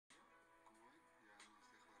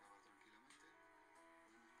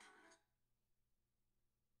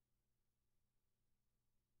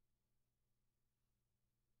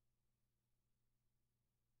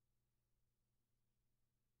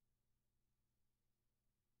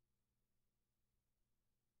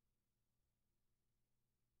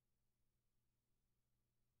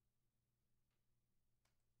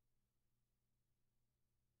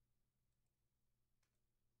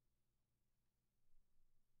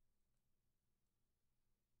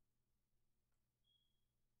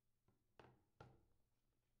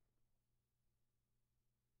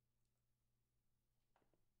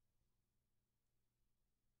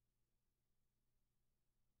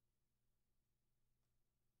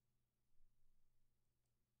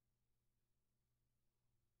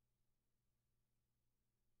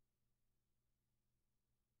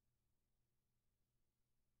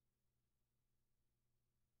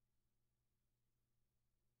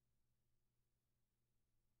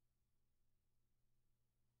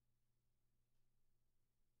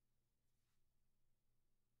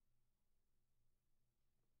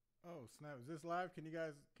Oh snap! Is this live? Can you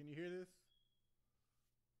hear this?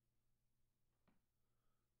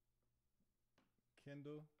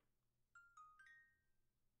 Kindle?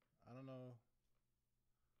 I don't know.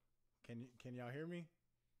 Can y'all hear me?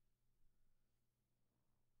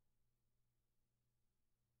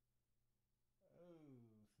 Oh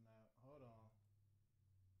snap! Hold on.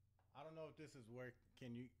 I don't know if this is work.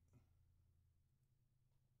 Can you?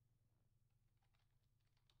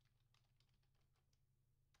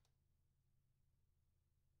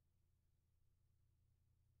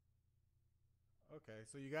 Okay,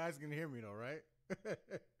 so you guys can hear me though, right?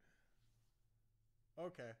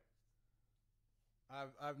 Okay.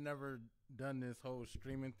 I've never done this whole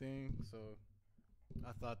streaming thing, so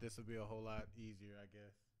I thought this would be a whole lot easier, I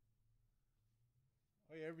guess.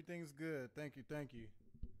 Oh yeah, everything's good. Thank you, thank you.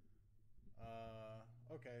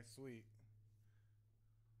 Okay, sweet.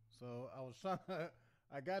 So I was trying to,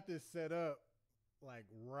 I got this set up like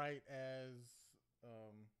right as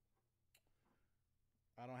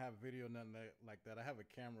I don't have video, nothing like that. I have a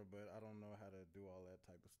camera, but I don't know how to do all that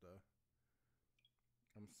type of stuff.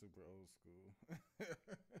 I'm super old school.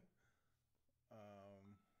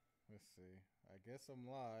 um, let's see. I guess I'm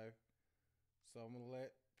live, so I'm gonna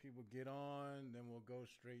let people get on. Then we'll go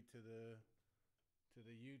straight to the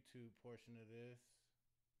YouTube portion of this,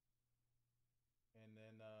 and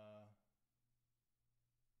then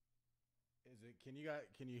is it? Can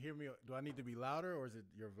you hear me? Do I need to be louder or is it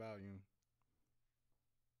your volume?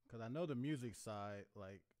 Because I know the music side,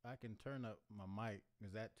 like I can turn up my mic.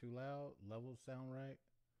 Is that too loud? Levels sound right?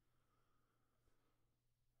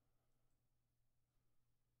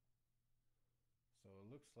 So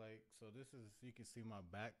it looks like this is you can see my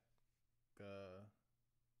uh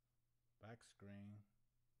back screen.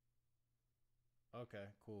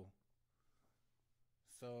 Okay, cool.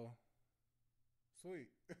 So sweet.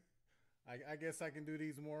 I guess I can do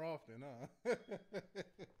these more often, huh?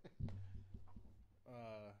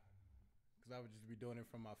 Because I would just be doing it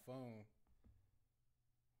from my phone.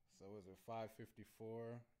 So is it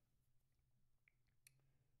 5:54?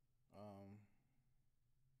 Um,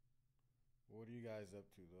 what are you guys up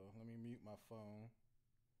to though? Let me mute my phone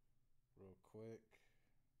real quick.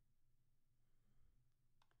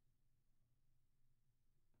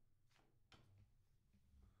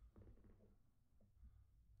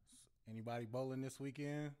 Anybody bowling this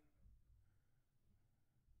weekend?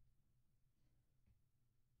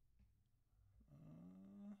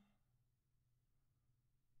 Uh,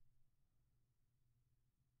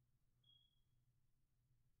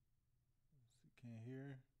 can't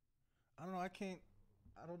hear. I don't know. I can't.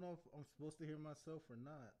 I don't know if I'm supposed to hear myself or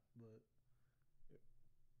not. But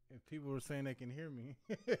if people were saying they can hear me,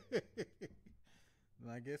 then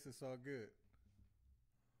I guess it's all good.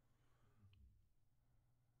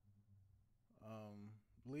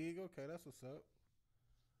 League. Okay, that's what's up.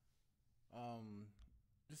 Um,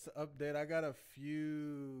 just an update. I got a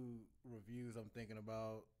few reviews I'm thinking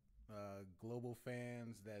about. Global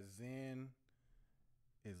fans that Zen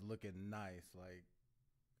is looking nice. Like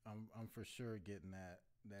I'm for sure getting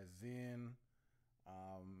that Zen.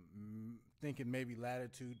 Thinking maybe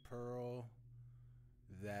Latitude Pearl,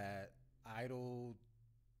 that Idol,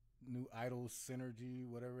 new Idol Synergy,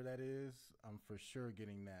 whatever that is. I'm for sure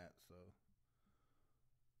getting that. So,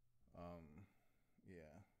 um,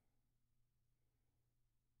 yeah.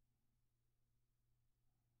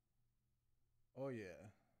 Oh yeah.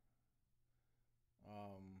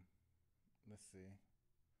 Um, let's see.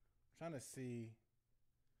 I'm trying to see.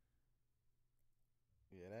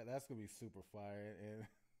 Yeah, that's gonna be super fire. And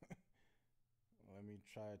let me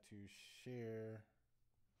try to share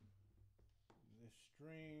this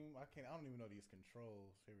stream. I can't. I don't even know these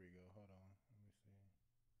controls. Here we go. Hold on. Let me see.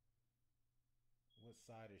 What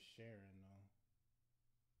side is sharing though?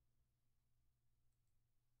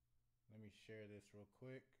 Let me share this real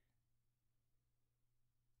quick.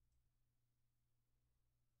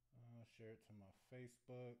 Share it to my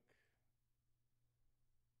Facebook.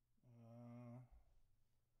 Uh,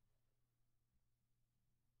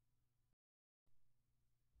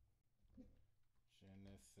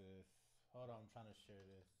 Genesis. Hold on, I'm trying to share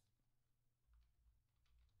this.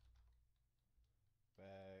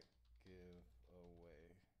 Back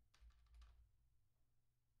giveaway.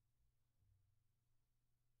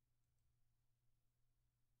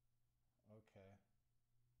 Okay.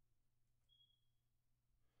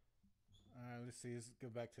 All right, let's see. Let's go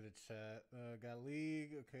back to the chat. Got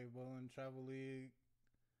league. Okay, bowling travel league.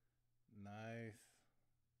 Nice.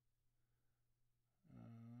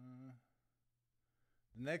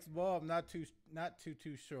 The next ball, I'm not too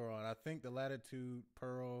sure on. I think the Latitude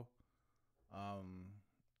Pearl. Um,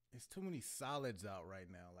 it's too many solids out right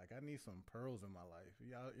now. Like I need some pearls in my life.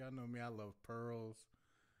 Y'all know me. I love pearls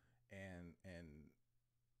and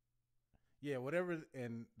yeah, whatever.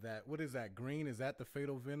 And that, what is that green? Is that the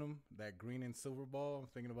fatal venom? That green and silver ball? I'm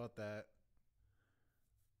thinking about that.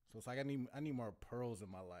 So it's like I need more pearls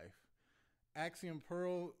in my life. Axiom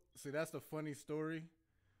pearl. See, that's the funny story.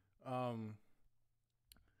 Um,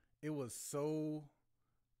 it was so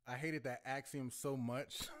I hated that axiom so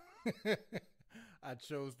much. I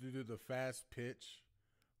chose to do the fast pitch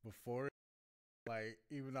before it. Like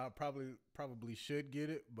even though I probably should get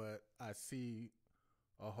it, but I see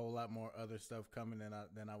a whole lot more other stuff coming than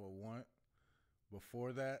I would want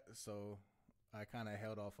before that. So I kind of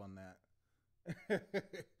held off on that.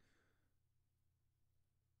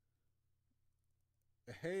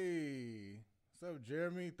 Hey, what's up,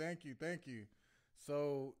 Jeremy? Thank you, thank you.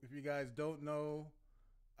 So if you guys don't know,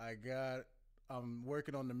 I'm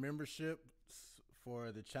working on the membership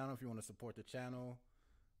for the channel. If you want to support the channel,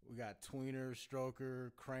 we got tweener,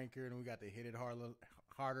 stroker, cranker, and we got the hit it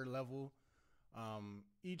harder level.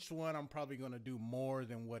 Each one I'm probably gonna do more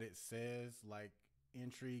than what it says. Like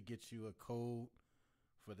entry gets you a code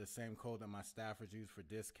for the same code that my staffers use for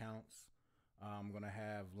discounts. I'm gonna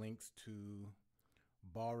have links to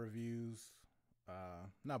ball reviews,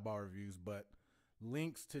 not ball reviews, but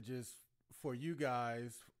links to just for you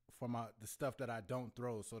guys for the stuff that I don't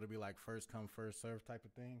throw. So it'll be like first come first serve type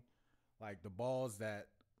of thing. Like the balls that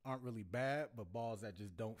aren't really bad, but balls that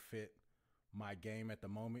just don't fit my game at the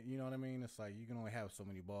moment. You know what I mean? It's like you can only have so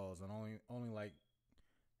many balls, and only like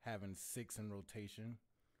having 6 in rotation.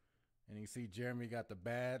 And you see Jeremy got the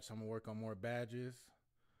badge. So I'm gonna work on more badges.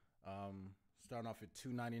 Starting off at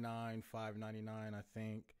 $2.99, $5.99, I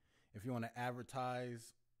think. If you want to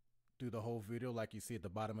advertise through the whole video, like you see at the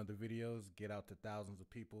bottom of the videos, get out to thousands of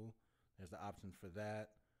people. There's the option for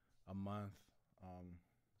that a month.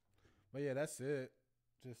 But yeah, that's it.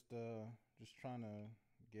 Just trying to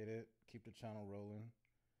get it, keep the channel rolling,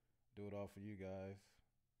 do it all for you guys.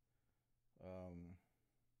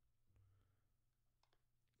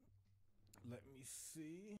 Let me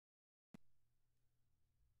see.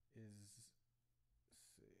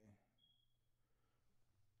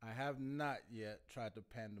 I have not yet tried the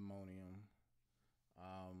pandemonium.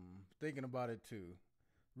 Thinking about it too.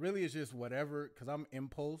 Really, it's just whatever, because I'm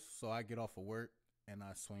impulse, so I get off of work and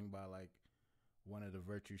I swing by like one of the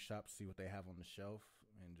Virtue shops, see what they have on the shelf,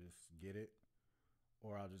 and just get it.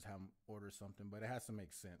 Or I'll just have them order something, but it has to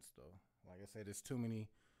make sense though. Like I said, there's too many.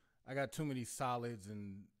 I got too many solids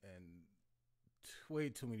and way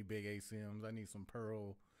too many big ACMs. I need some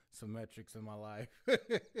pearl symmetrics in my life.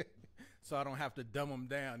 So I don't have to dumb them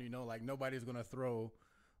down, like nobody's going to throw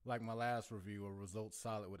like my last review a result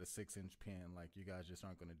solid with a 6-inch pin. Like you guys just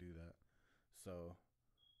aren't going to do that. So,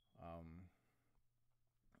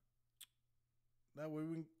 that way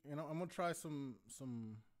I'm going to try some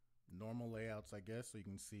normal layouts, I guess, so you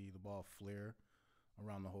can see the ball flare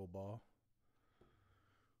around the whole ball.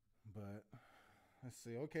 But let's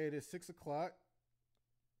see. Okay, it is 6 o'clock.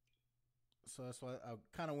 So that's why I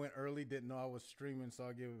kind of went early. Didn't know I was streaming, so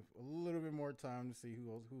I'll give a little bit more time to see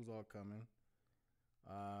who's all coming.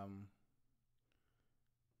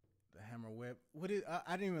 The hammer web.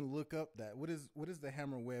 I didn't even look up that. What is the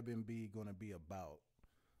hammer web MB going to be about?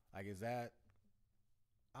 Like, is that?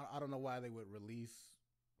 I don't know why they would release.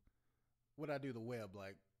 What did I do the web?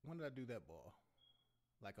 Like, when did I do that ball?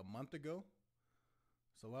 Like a month ago.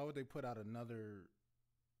 So why would they put out another?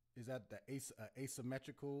 Is that the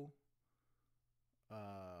asymmetrical?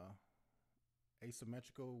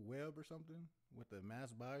 Asymmetrical web or something with the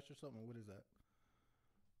mass bias or something? What is that?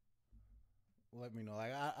 Let me know.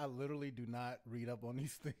 Like I literally do not read up on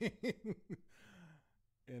these things.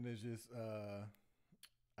 And it's just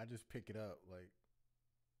I just pick it up like,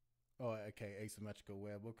 oh, okay, asymmetrical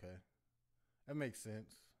web, okay. That makes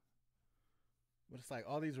sense. But it's like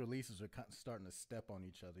all these releases are starting to step on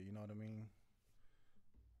each other, you know what I mean?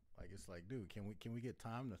 Like it's like, dude, can we get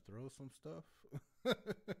time to throw some stuff?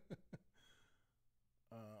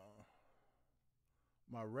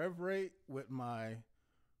 My rev rate with my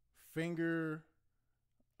finger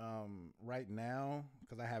right now,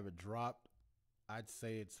 because I have it dropped, I'd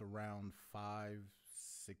say it's around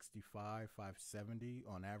 565, 570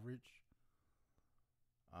 on average.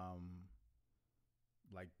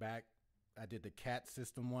 Like back, I did the cat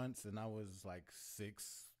system once, and I was like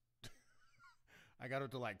 6. I got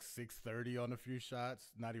up to like 630 on a few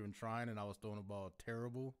shots, not even trying, and I was throwing the ball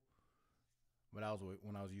terrible. But that was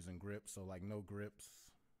when I was using grips, so like no grips.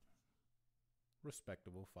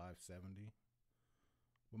 Respectable 570.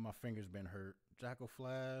 But my finger's been hurt. Jackal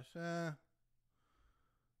Flash,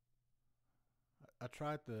 I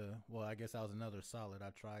tried the. Well, I guess that was another solid. I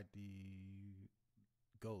tried the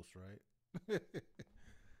Ghost, right?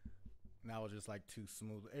 And that was just like too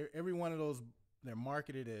smooth. Every one of those, they're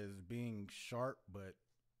marketed as being sharp, but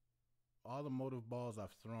all the motive balls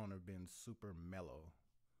I've thrown have been super mellow,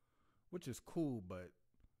 which is cool. But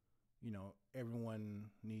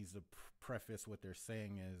everyone needs to preface what they're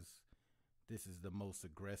saying as this is the most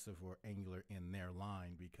aggressive or angular in their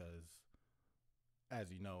line, because,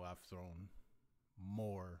 as you know, I've thrown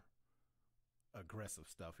more aggressive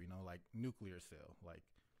stuff. Like nuclear cell, like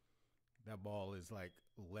that ball is like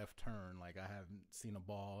left turn. Like I haven't seen a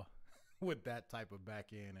ball with that type of back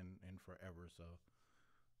end in forever. So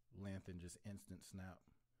length and just instant snap.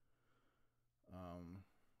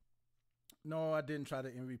 No, I didn't try the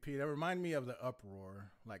MVP. That reminded me of the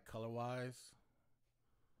Uproar, like color wise.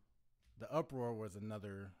 The Uproar was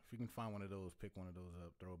another. If you can find one of those, pick one of those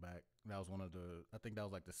up. Throwback. That was one of the. I think that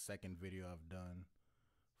was like the second video I've done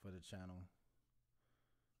for the channel.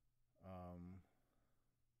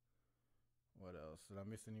 What else? Did I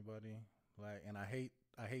miss anybody? Like, and I hate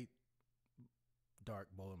dark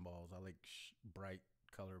bowling balls. I like bright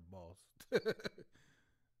colored balls.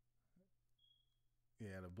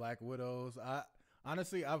 Yeah, the Black Widows.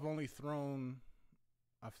 Honestly, I've thrown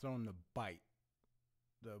the bite.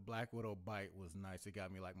 The Black Widow bite was nice. It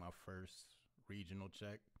got me like my first regional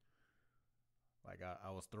check. Like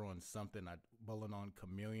I was throwing something. I bowling on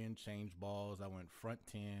Chameleon, change balls. I went front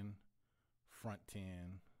 10,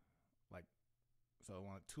 like, so I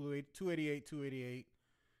went 288,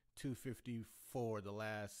 254 the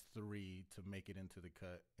last three to make it into the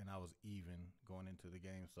cut, and I was even going into the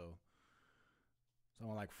game. So I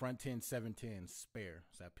went like front 10, 7-10, spare.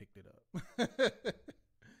 So I picked it up.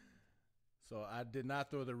 So I did not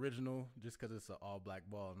throw the original just because it's an all black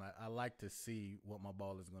ball, and I like to see what my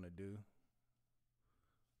ball is going to do.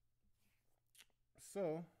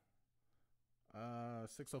 So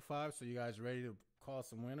 6:05. So you guys ready to call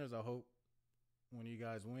some winners? I hope one of you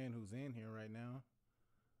guys win who's in here right now.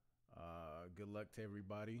 Good luck to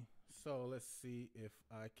everybody. So let's see if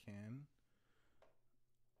I can.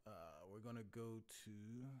 We're gonna go to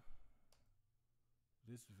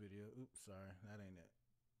this video. Oops, sorry, that ain't it.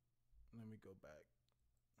 Let me go back.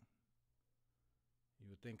 You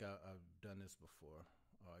would think I've done this before.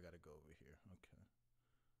 Oh, I gotta go over here. Okay,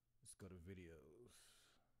 let's go to videos.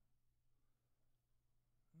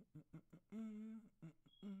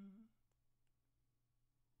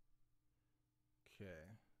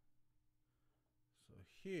 Okay. So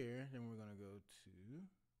here, then we're gonna go to.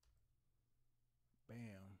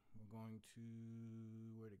 Bam. We're going to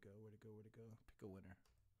where to go? Pick a winner.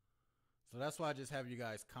 So that's why I just have you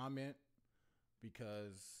guys comment,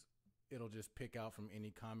 because it'll just pick out from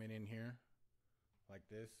any comment in here, like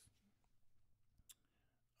this.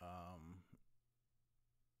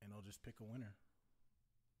 And it'll just pick a winner.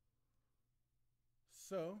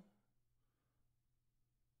 So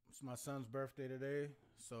it's my son's birthday today,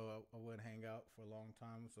 so I wouldn't hang out for a long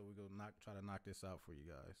time. So we're gonna try to knock this out for you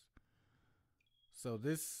guys. So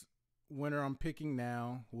this winner I'm picking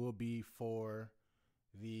now will be for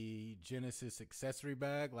the Genesis accessory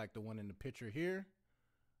bag, like the one in the picture here.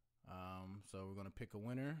 So we're gonna pick a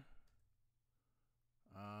winner.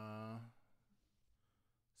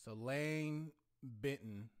 So Lane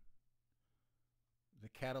Benton, the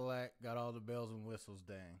Cadillac, got all the bells and whistles.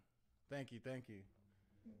 Dang, thank you.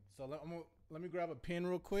 So let me grab a pen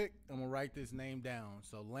real quick. I'm gonna write this name down.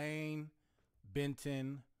 So Lane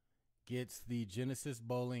Benton gets the Genesis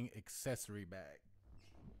Bowling accessory bag.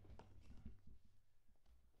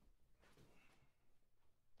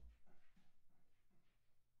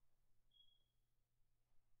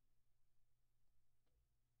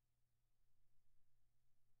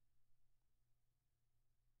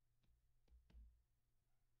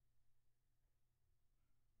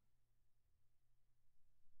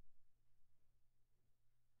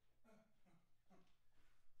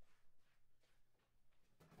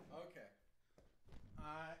 Okay,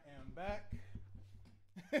 I am back.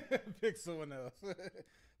 Pick someone else.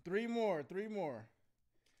 Three more.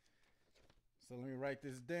 So let me write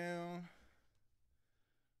this down.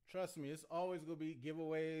 Trust me, it's always gonna be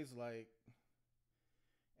giveaways, like,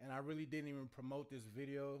 and I really didn't even promote this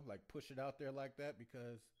video, like push it out there like that,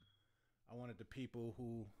 because I wanted the people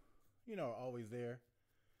who, are always there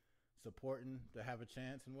supporting to have a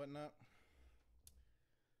chance and whatnot.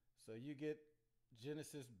 So you get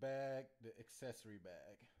Genesis bag, the accessory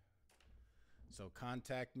bag. So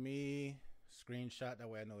contact me, screenshot, that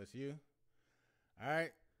way I know it's you. All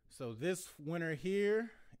right, so this winner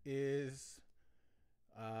here is,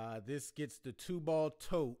 this gets the 2-ball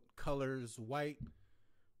tote, colors white,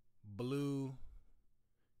 blue,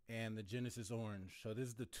 and the Genesis orange. So this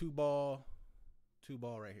is the two ball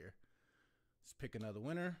right here. Let's pick another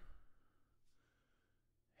winner.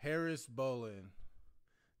 Harris Bowling.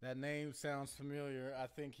 That name sounds familiar. I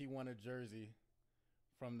think he won a jersey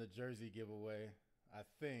from the jersey giveaway. I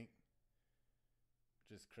think.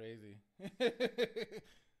 Just crazy.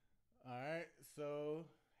 All right, so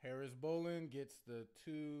Harris Bowling gets the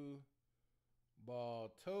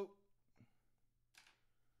 2-ball tote.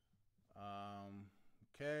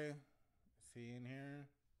 Okay. Is he in here?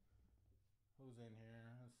 Who's in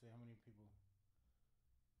here? Let's see how many people.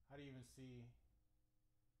 How do you even see?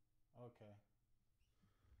 Okay.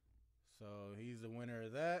 So he's the winner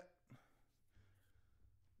of that.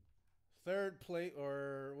 Third place,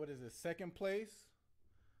 or what is it? Second place.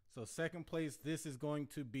 So second place, this is going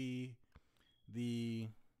to be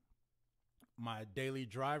my daily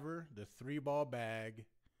driver, the 3-ball bag,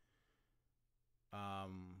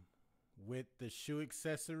 with the shoe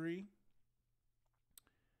accessory.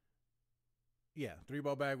 Yeah,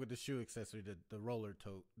 3-ball bag with the shoe accessory, the roller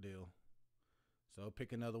tote deal. So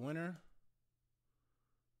pick another winner.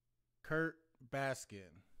 Kurt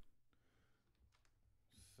Baskin.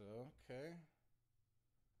 So, okay.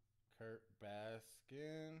 Kurt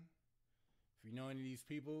Baskin. If you know any of these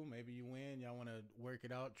people, maybe you win. Y'all want to work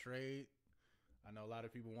it out, trade. I know a lot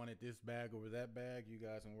of people wanted this bag over that bag. You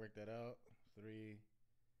guys can work that out.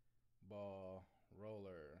 3-ball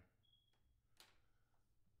roller.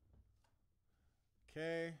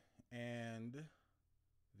 Okay, and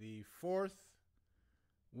the fourth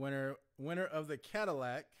winner of the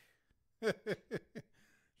Cadillac.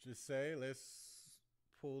 Just say, let's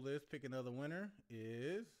pull this, pick another winner,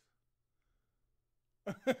 is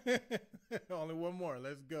only one more.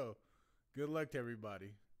 Let's go. Good luck to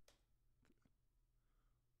everybody.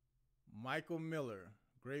 Michael Miller.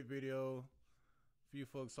 Great video. A few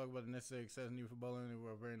folks talk about the necessary access needed for bowling. They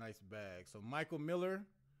were a very nice bag. So Michael Miller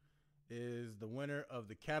is the winner of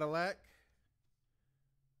the Cadillac.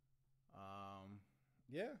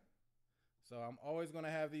 Yeah. So I'm always going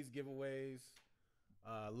to have these giveaways.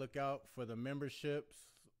 Look out for the memberships.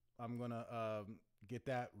 I'm going to get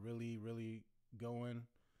that really, really going.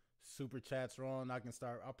 Super chats are on.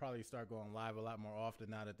 I'll probably start going live a lot more often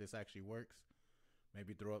now that this actually works.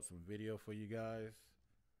 Maybe throw up some video for you guys.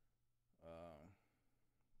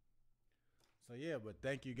 So yeah, but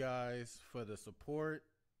thank you guys for the support.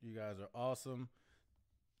 You guys are awesome.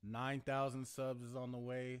 9,000 subs is on the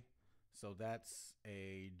way. So that's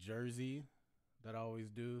a jersey that I always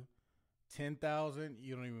do. 10,000,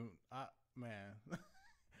 you don't even, man.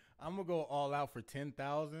 I'm going to go all out for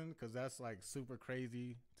 10,000 because that's like super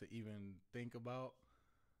crazy to even think about.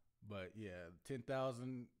 But yeah,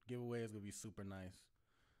 10,000 giveaway is going to be super nice.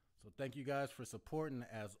 So thank you guys for supporting.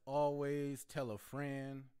 As always, tell a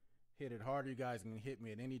friend. Hit it harder. You guys can hit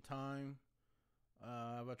me at any time.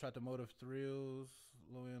 I tried the Motive Thrills.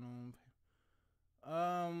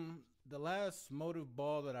 The last Motive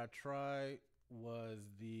ball that I tried was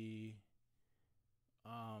the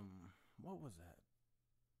what was that?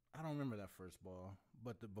 I don't remember that first ball,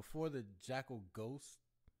 but before the Jackal Ghost,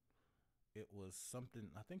 it was something.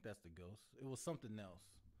 I think that's the Ghost. It was something else,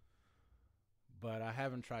 but I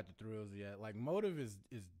haven't tried the Thrills yet. Like Motive is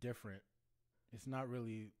different. It's not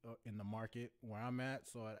really in the market where I'm at,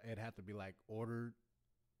 so it'd have to be like ordered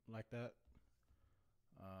like that.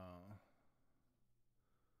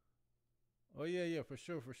 Oh yeah, for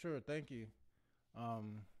sure. Thank you.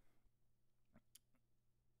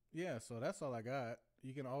 Yeah, so that's all I got.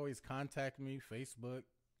 You can always contact me, Facebook,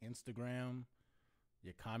 Instagram,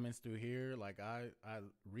 your comments through here. Like I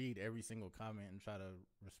read every single comment and try to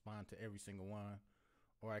respond to every single one,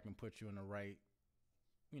 or I can put you in the right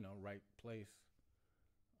place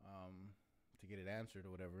to get it answered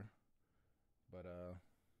or whatever. But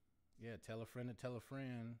yeah, tell a friend to tell a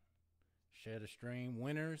friend. Share the stream.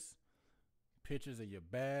 Winners, pictures of your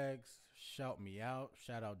bags. Shout me out.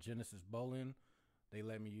 Shout out Genesis Bowling. They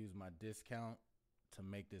let me use my discount to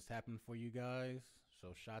make this happen for you guys.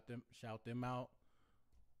 So shout them out.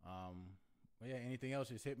 But yeah, anything else,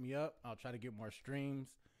 just hit me up. I'll try to get more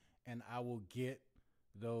streams, and I will get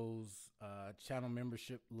those channel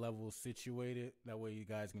membership levels situated. That way you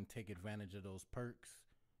guys can take advantage of those perks.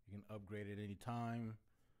 You can upgrade at any time.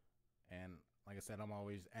 And like I said, I'm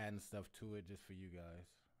always adding stuff to it just for you guys.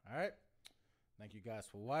 All right. Thank you guys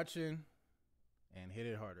for watching, and hit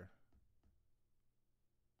it harder.